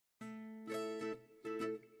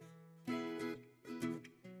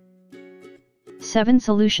7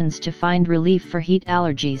 solutions to find relief for heat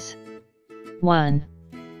allergies. 1.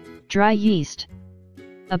 Dry yeast.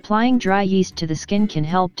 Applying dry yeast to the skin can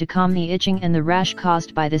help to calm the itching and the rash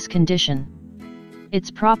caused by this condition.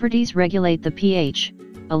 Its properties regulate the pH,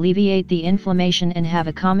 alleviate the inflammation and have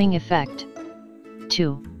a calming effect.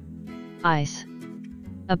 2. Ice.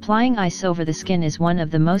 Applying ice over the skin is one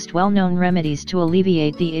of the most well-known remedies to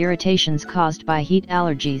alleviate the irritations caused by heat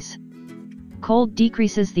allergies. Cold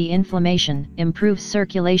decreases the inflammation, improves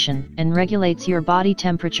circulation, and regulates your body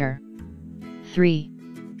temperature. 3.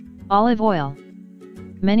 Olive oil.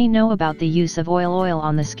 Many know about the use of oil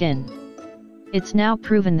on the skin. It's now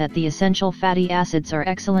proven that the essential fatty acids are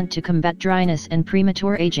excellent to combat dryness and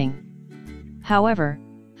premature aging. However,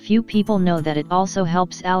 few people know that it also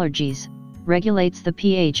helps allergies, regulates the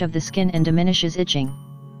pH of the skin and diminishes itching.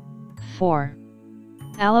 4.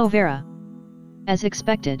 Aloe vera. As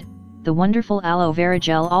expected, the wonderful aloe vera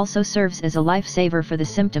gel also serves as a lifesaver for the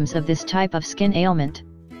symptoms of this type of skin ailment.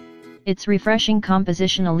 Its refreshing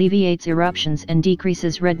composition alleviates eruptions and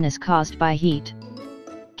decreases redness caused by heat.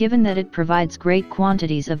 Given that it provides great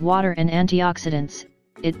quantities of water and antioxidants,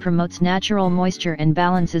 it promotes natural moisture and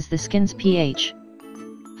balances the skin's pH.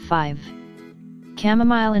 5.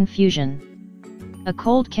 Chamomile infusion. A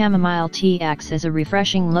cold chamomile tea acts as a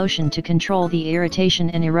refreshing lotion to control the irritation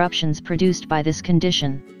and eruptions produced by this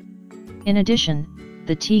condition. In addition,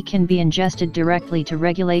 the tea can be ingested directly to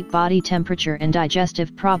regulate body temperature and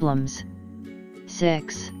digestive problems.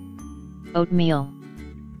 6. Oatmeal.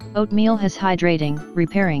 Oatmeal has hydrating,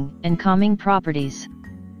 repairing, and calming properties.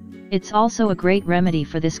 It's also a great remedy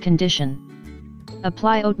for this condition.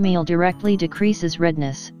 Apply oatmeal directly decreases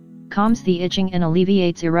redness, calms the itching and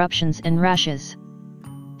alleviates eruptions and rashes.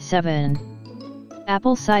 7.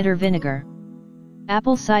 Apple cider vinegar.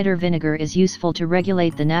 Apple cider vinegar is useful to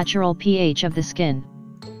regulate the natural pH of the skin.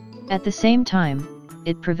 At the same time,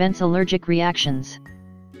 it prevents allergic reactions.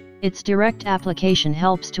 Its direct application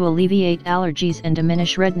helps to alleviate allergies and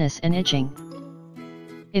diminish redness and itching.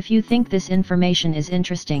 If you think this information is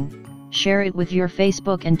interesting, share it with your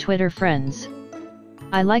Facebook and Twitter friends.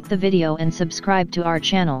 I like the video and subscribe to our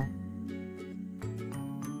channel.